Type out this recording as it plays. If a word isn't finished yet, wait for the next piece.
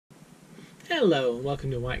Hello and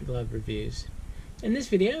welcome to White Glove Reviews. In this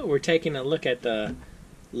video we're taking a look at the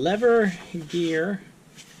lever gear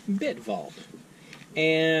BitVault.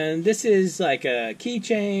 And this is like a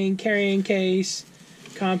keychain, carrying case,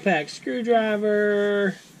 compact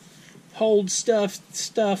screwdriver, hold stuff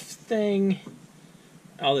thing,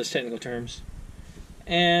 all those technical terms.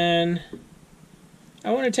 And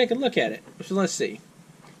I want to take a look at it. So let's see.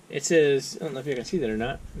 It says, I don't know if you can see that or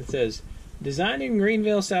not, it says designed in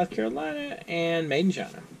Greenville, South Carolina, and made in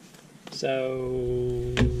China.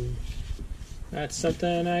 So that's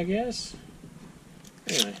something, I guess.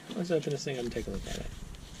 Anyway, let's open this thing up and take a look at it.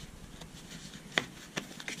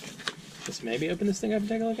 Let's maybe open this thing up and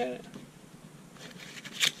take a look at it.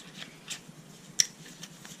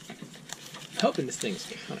 I'm hoping this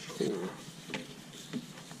thing's kind of cool,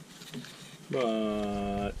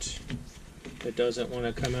 but it doesn't want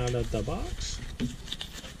to come out of the box.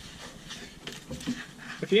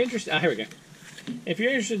 If you're interested, here we go. If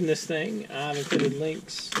you're interested in this thing, I've included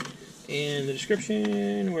links in the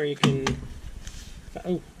description where you can.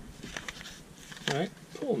 Oh, all right,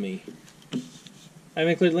 pull me. I've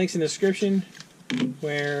included links in the description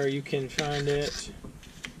where you can find it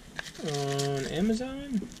on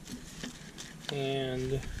Amazon,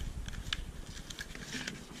 and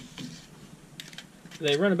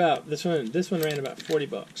they run about this one ran about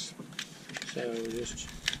 $40, so just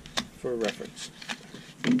for reference.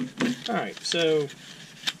 Alright, so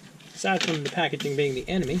aside from the packaging being the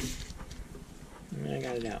enemy, I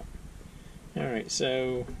got it out. Alright,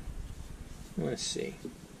 so let's see.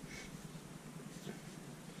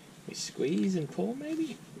 We squeeze and pull,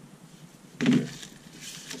 maybe?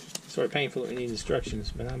 Sort of painful that we need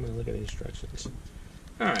instructions, but I'm going to look at the instructions.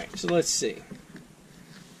 Alright, so let's see.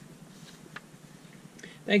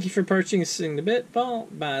 Thank you for purchasing the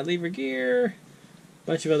BitVault by Lever Gear.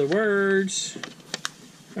 Bunch of other words.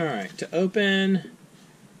 Alright, to open,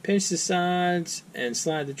 pinch the sides and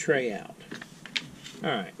slide the tray out.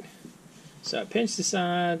 Alright, so pinch the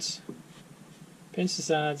sides,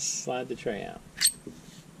 slide the tray out.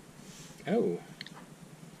 Oh,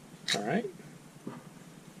 alright.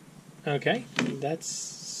 Okay,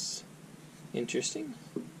 that's interesting.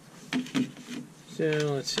 So,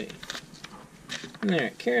 let's see.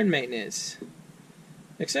 Alright, care and maintenance,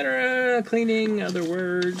 etc. Cleaning, other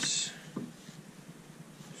words.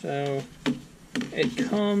 So, it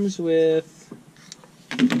comes with,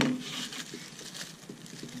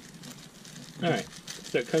 alright,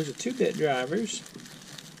 so it comes with 2-bit drivers.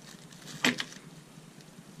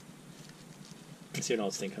 Let's see what all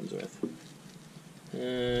this thing comes with.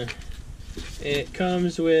 It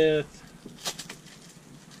comes with,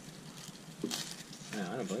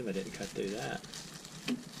 wow, I don't believe I didn't cut through that.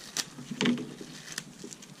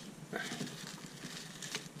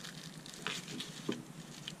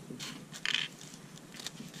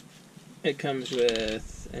 It comes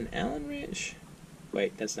with an Allen wrench.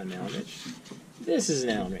 Wait, that's not an Allen wrench. This is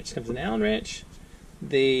an Allen wrench. It comes with an Allen wrench,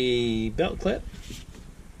 the belt clip,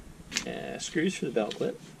 screws for the belt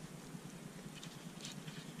clip,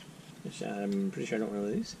 which I'm pretty sure I don't know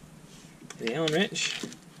these. The Allen wrench,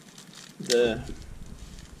 the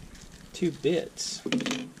 2 bits.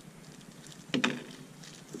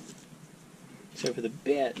 So for the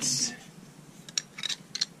bits,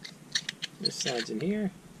 this slides in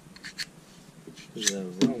here. The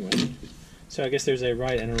wrong way. So I guess there's a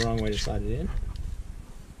right and a wrong way to slide it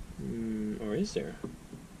in. Or is there?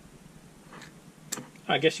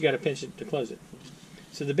 I guess you got to pinch it to close it.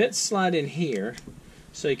 So the bits slide in here.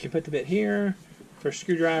 So you can put the bit here for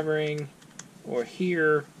screwdrivering, or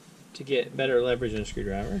here to get better leverage on a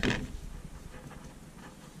screwdriver.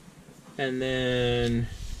 And then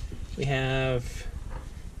we have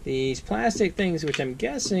these plastic things, which I'm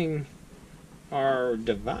guessing are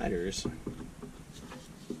dividers.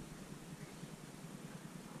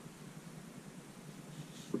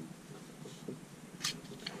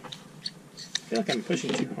 I feel like I'm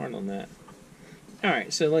pushing too hard on that.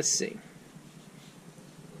 Alright, so let's see.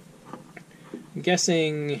 I'm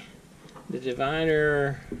guessing the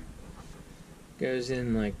divider goes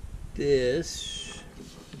in like this.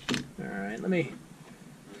 Alright, let me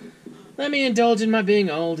indulge in my being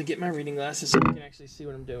old and get my reading glasses so I can actually see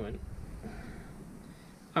what I'm doing.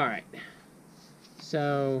 Alright.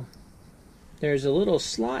 So there's a little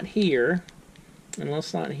slot here, and a little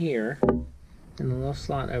slot here, and a little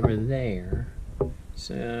slot over there.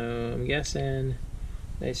 So I'm guessing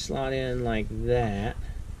they slot in like that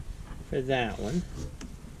for that one.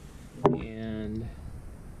 And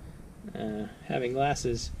having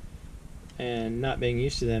glasses and not being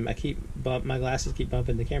used to them, my glasses keep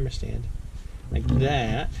bumping the camera stand like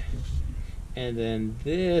that. And then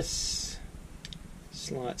this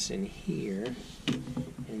slots in here,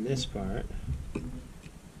 in this part.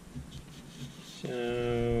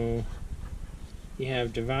 So you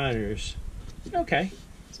have dividers. Okay,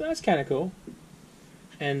 so that's kind of cool.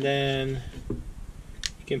 And then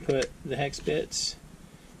you can put the hex bits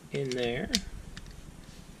in there,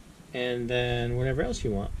 and then whatever else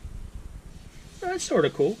you want. Well, that's sort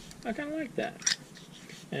of cool. I kind of like that.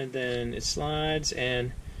 And then it slides,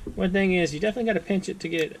 and one thing is you definitely got to pinch it to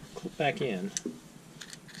get it back in.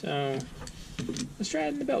 So let's try it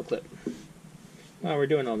in the belt clip while we're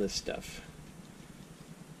doing all this stuff.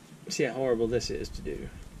 See how horrible this is to do.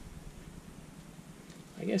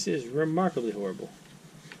 I guess it is remarkably horrible.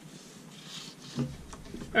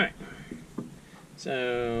 Alright.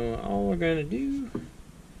 So all we're going to do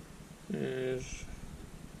is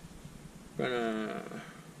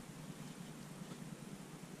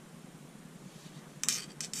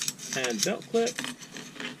add belt clip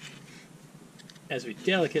as we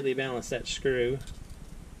delicately balance that screw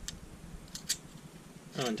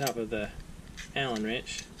on top of the Allen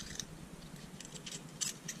wrench.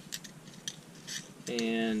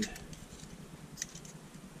 And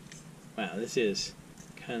wow, this is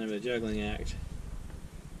kind of a juggling act.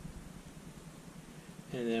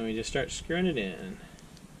 And then we just start screwing it in.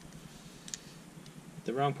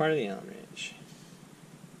 The wrong part of the Allen wrench.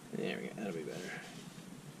 There we go, that'll be better.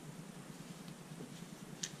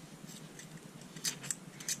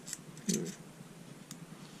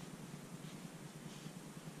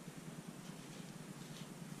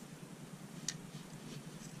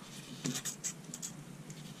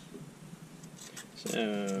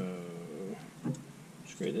 So,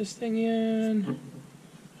 screw this thing in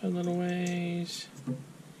a little ways,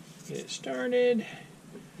 get it started,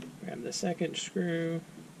 grab the second screw,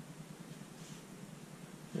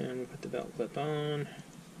 and we put the belt clip on,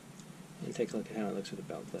 and take a look at how it looks with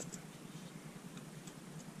the belt clip.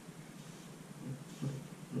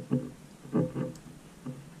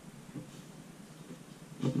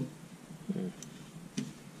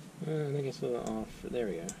 I think it's a little off. There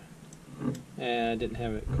we go. I didn't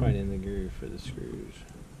have it quite in the groove for the screws.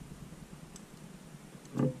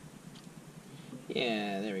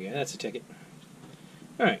 Yeah, there we go. That's a ticket.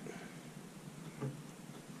 Alright.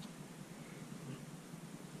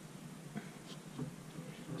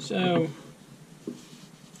 So,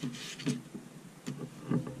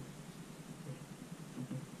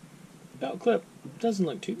 belt clip doesn't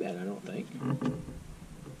look too bad, I don't think.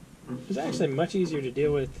 It's actually much easier to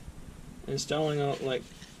deal with installing all, like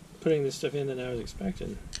putting this stuff in than I was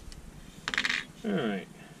expecting. Alright.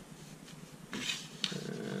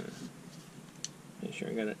 Make sure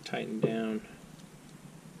I got it tightened down.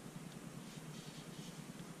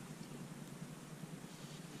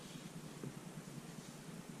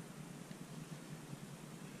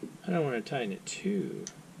 I don't want to tighten it too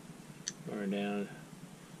far down.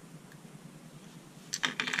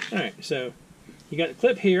 Alright, so you got the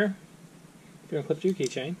clip here. You're going to clip to your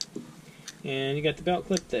keychain. And you got the belt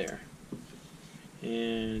clip there.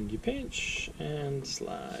 And you pinch and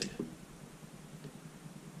slide.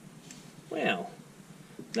 Well,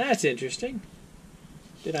 that's interesting.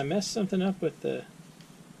 Did I mess something up with the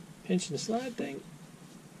pinch and slide thing?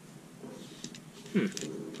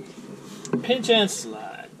 Pinch and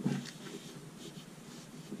slide.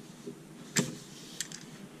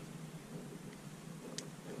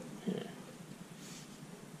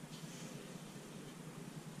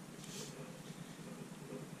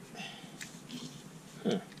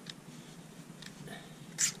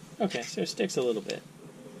 Okay, so it sticks a little bit.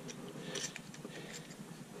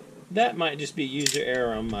 That might just be user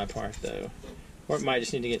error on my part, though. Or it might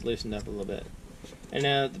just need to get loosened up a little bit. And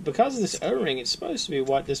now, because of this O-ring, it's supposed to be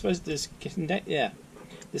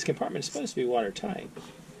this compartment is supposed to be watertight.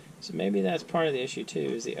 So maybe that's part of the issue too,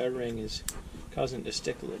 is the O-ring is causing it to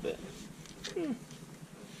stick a little bit.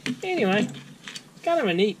 Anyway, kind of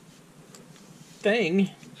a neat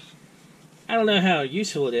thing. I don't know how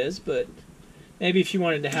useful it is, but maybe if you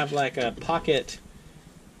wanted to have like a pocket,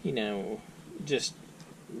 you know, just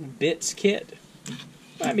bits kit,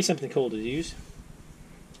 might be something cool to use.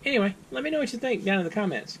 Anyway, let me know what you think down in the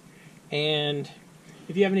comments. And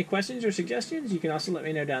if you have any questions or suggestions, you can also let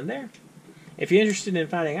me know down there. If you're interested in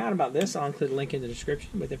finding out about this, I'll include a link in the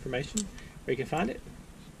description with information where you can find it.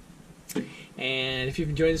 And if you've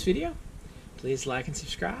enjoyed this video, please like and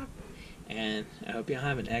subscribe. And I hope you all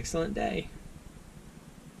have an excellent day.